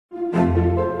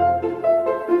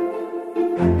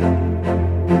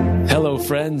Hello,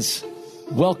 friends.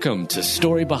 Welcome to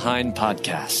Story Behind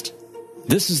Podcast.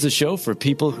 This is the show for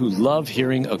people who love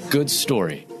hearing a good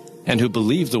story and who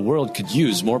believe the world could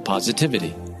use more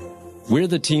positivity. We're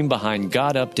the team behind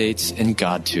God Updates and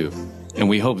God Too, and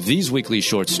we hope these weekly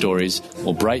short stories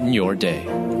will brighten your day.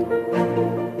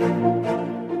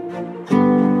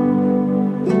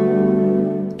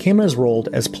 Cameras rolled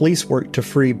as police worked to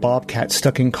free Bobcat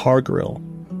stuck in car grill.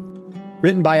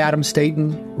 Written by Adam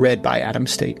Staten, read by Adam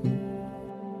Staten.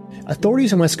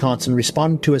 Authorities in Wisconsin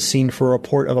responded to a scene for a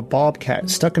report of a bobcat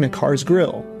stuck in a car's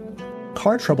grill.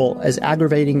 Car trouble, as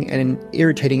aggravating and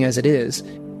irritating as it is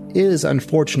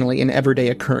unfortunately an everyday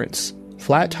occurrence.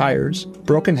 Flat tires,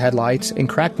 broken headlights, and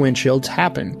cracked windshields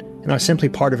happen and are simply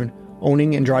part of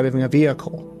owning and driving a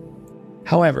vehicle.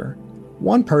 However,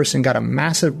 one person got a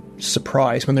massive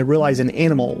surprise when they realized an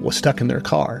animal was stuck in their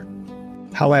car.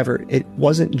 However, it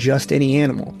wasn't just any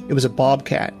animal, it was a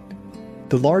bobcat.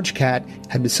 The large cat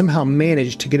had somehow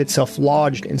managed to get itself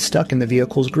lodged and stuck in the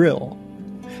vehicle's grill.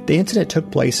 The incident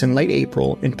took place in late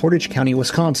April in Portage County,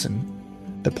 Wisconsin.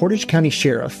 The Portage County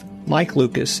Sheriff, Mike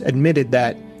Lucas, admitted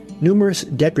that numerous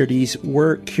deputies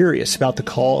were curious about the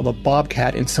call of a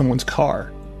bobcat in someone's car.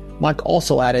 Mike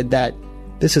also added that,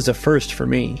 "This is a first for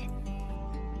me."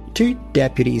 2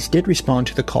 deputies did respond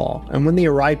to the call, and when they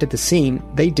arrived at the scene,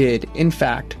 they did, in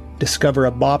fact, discover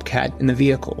a bobcat in the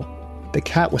vehicle. The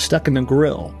cat was stuck in the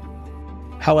grill.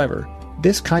 However,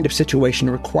 this kind of situation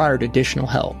required additional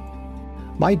help.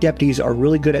 My deputies are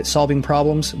really good at solving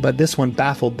problems, but this one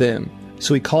baffled them,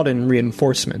 so we called in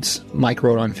reinforcements, Mike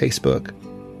wrote on Facebook.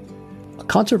 A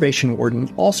conservation warden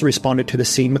also responded to the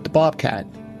scene with the bobcat.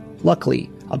 Luckily,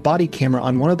 a body camera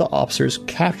on one of the officers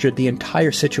captured the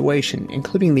entire situation,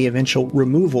 including the eventual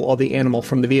removal of the animal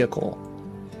from the vehicle.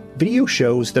 Video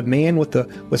shows the man with the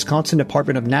Wisconsin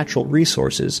Department of Natural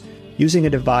Resources using a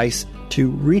device to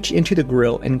reach into the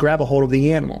grill and grab a hold of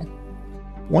the animal.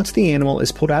 Once the animal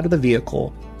is pulled out of the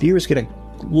vehicle, viewers get a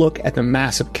look at the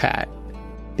massive cat.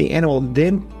 The animal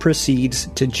then proceeds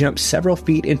to jump several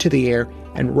feet into the air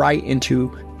and right into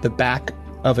the back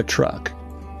of a truck.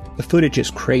 The footage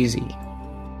is crazy.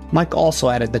 Mike also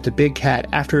added that the big cat,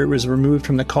 after it was removed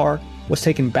from the car, was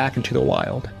taken back into the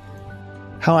wild.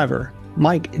 However,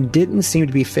 Mike didn't seem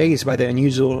to be fazed by the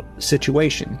unusual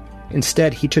situation.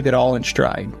 Instead, he took it all in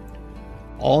stride.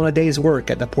 All in a day's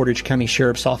work at the Portage County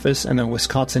Sheriff's Office and the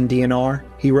Wisconsin DNR,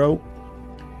 he wrote,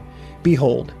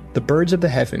 "Behold, the birds of the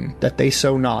heaven, that they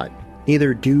sow not,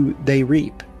 neither do they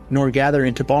reap, nor gather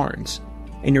into barns,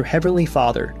 and your heavenly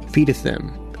Father feedeth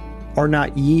them. Are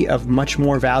not ye of much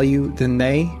more value than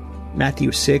they?"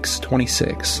 Matthew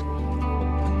 6:26.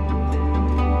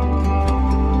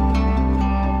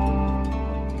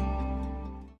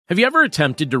 Have you ever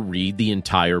attempted to read the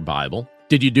entire Bible?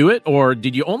 Did you do it, or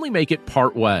did you only make it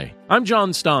part way? I'm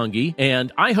John Stange,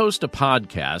 and I host a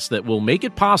podcast that will make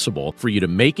it possible for you to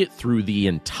make it through the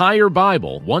entire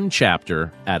Bible, one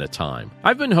chapter at a time.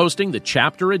 I've been hosting the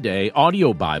Chapter a Day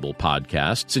audio Bible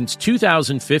podcast since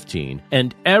 2015,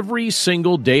 and every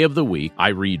single day of the week, I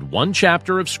read one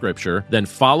chapter of Scripture, then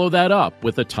follow that up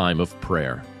with a time of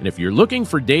prayer. And if you're looking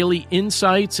for daily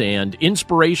insights and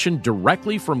inspiration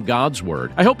directly from God's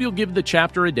Word, I hope you'll give the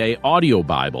Chapter a Day audio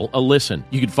Bible a listen.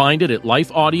 You can find it at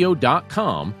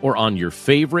lifeaudio.com or on your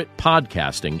favorite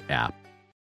podcasting app.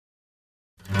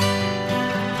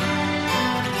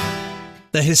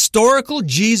 The Historical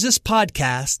Jesus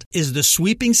Podcast is the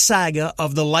sweeping saga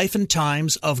of the life and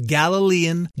times of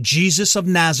Galilean Jesus of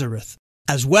Nazareth,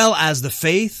 as well as the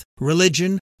faith,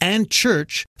 religion, and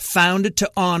church founded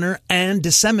to honor and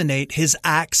disseminate his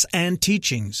acts and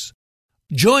teachings.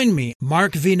 Join me,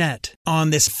 Mark Vinette, on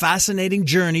this fascinating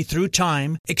journey through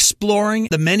time, exploring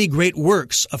the many great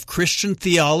works of Christian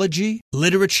theology,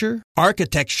 literature,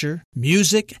 architecture,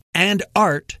 music, and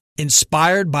art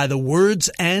inspired by the words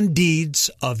and deeds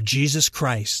of Jesus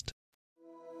Christ.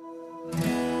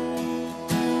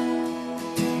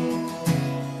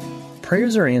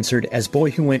 Prayers are answered as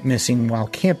boy who went missing while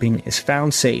camping is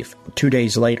found safe 2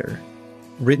 days later.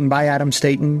 Written by Adam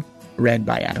Staten, read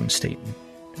by Adam Staten.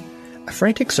 A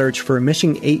frantic search for a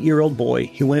missing 8-year-old boy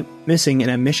who went missing in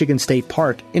a Michigan state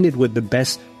park ended with the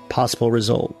best possible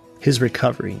result, his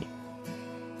recovery.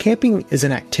 Camping is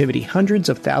an activity hundreds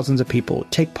of thousands of people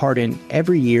take part in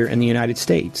every year in the United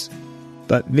States.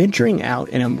 But venturing out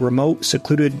in a remote,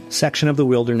 secluded section of the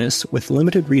wilderness with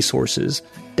limited resources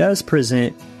does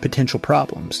present potential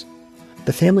problems.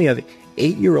 The family of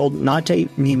 8-year-old Nante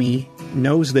Mimi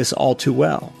knows this all too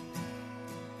well.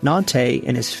 Nante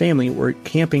and his family were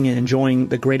camping and enjoying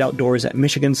the great outdoors at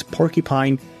Michigan's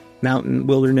Porcupine Mountain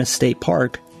Wilderness State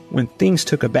Park when things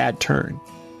took a bad turn.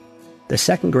 The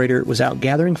second grader was out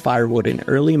gathering firewood in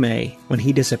early May when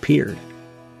he disappeared.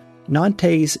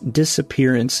 Nante's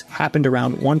disappearance happened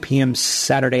around 1 p.m.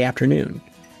 Saturday afternoon.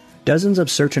 Dozens of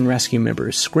search and rescue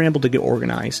members scrambled to get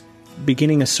organized,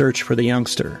 beginning a search for the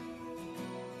youngster.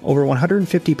 Over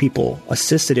 150 people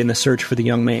assisted in the search for the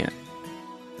young man.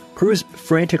 Crews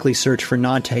frantically searched for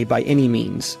Nante by any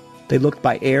means. They looked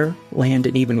by air, land,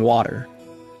 and even water.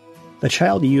 The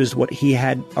child used what he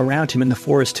had around him in the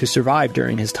forest to survive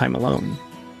during his time alone.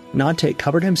 Nante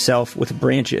covered himself with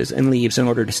branches and leaves in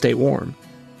order to stay warm.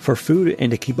 For food and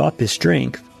to keep up his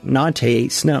strength, Nante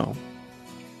ate snow.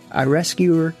 A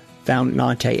rescuer found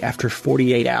Nante after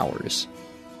 48 hours.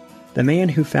 The man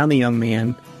who found the young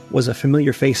man was a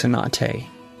familiar face in Nante,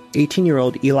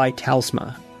 18-year-old Eli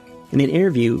Talsma. In an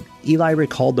interview, Eli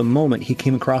recalled the moment he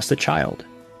came across the child.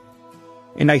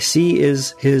 "And I see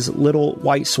is his little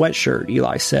white sweatshirt,"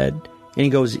 Eli said. And he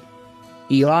goes,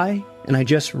 "Eli?" And I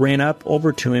just ran up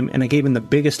over to him and I gave him the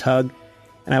biggest hug,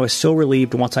 and I was so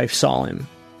relieved once I saw him.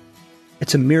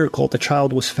 It's a miracle the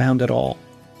child was found at all.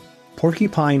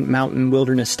 Porcupine Mountain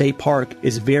Wilderness State Park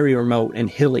is very remote and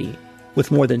hilly,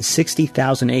 with more than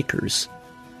 60,000 acres.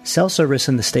 Cell service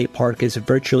in the state park is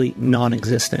virtually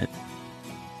non-existent.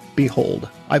 Behold,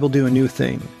 I will do a new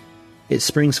thing. It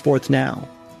springs forth now.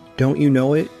 Don't you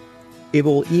know it? It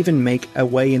will even make a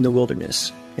way in the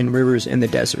wilderness, and rivers in the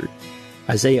desert.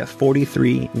 Isaiah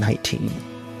 43:19.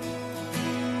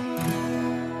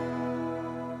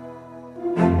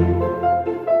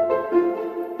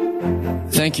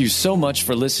 Thank you so much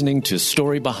for listening to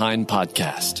Story Behind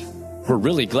Podcast. We're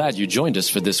really glad you joined us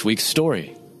for this week's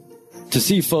story. To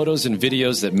see photos and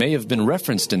videos that may have been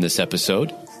referenced in this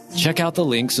episode, check out the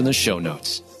links in the show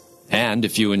notes. And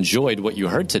if you enjoyed what you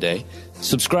heard today,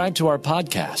 subscribe to our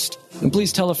podcast, and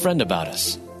please tell a friend about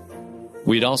us.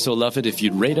 We'd also love it if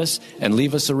you'd rate us and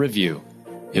leave us a review.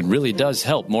 It really does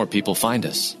help more people find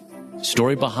us.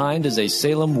 Story Behind is a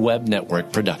Salem Web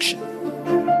Network production.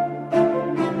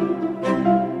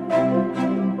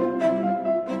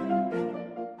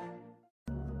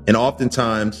 And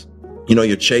oftentimes,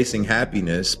 you're chasing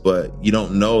happiness, but you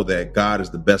don't know that God is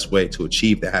the best way to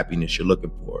achieve the happiness you're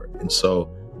looking for. And so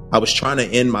I was trying to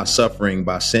end my suffering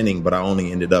by sinning, but I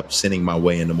only ended up sinning my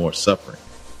way into more suffering.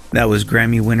 That was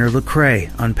Grammy winner Lecrae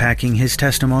unpacking his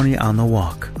testimony on The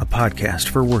Walk, a podcast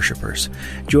for worshipers.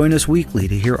 Join us weekly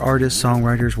to hear artists,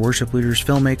 songwriters, worship leaders,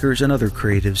 filmmakers, and other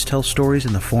creatives tell stories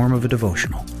in the form of a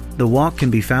devotional. The Walk can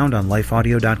be found on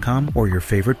lifeaudio.com or your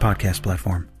favorite podcast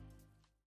platform.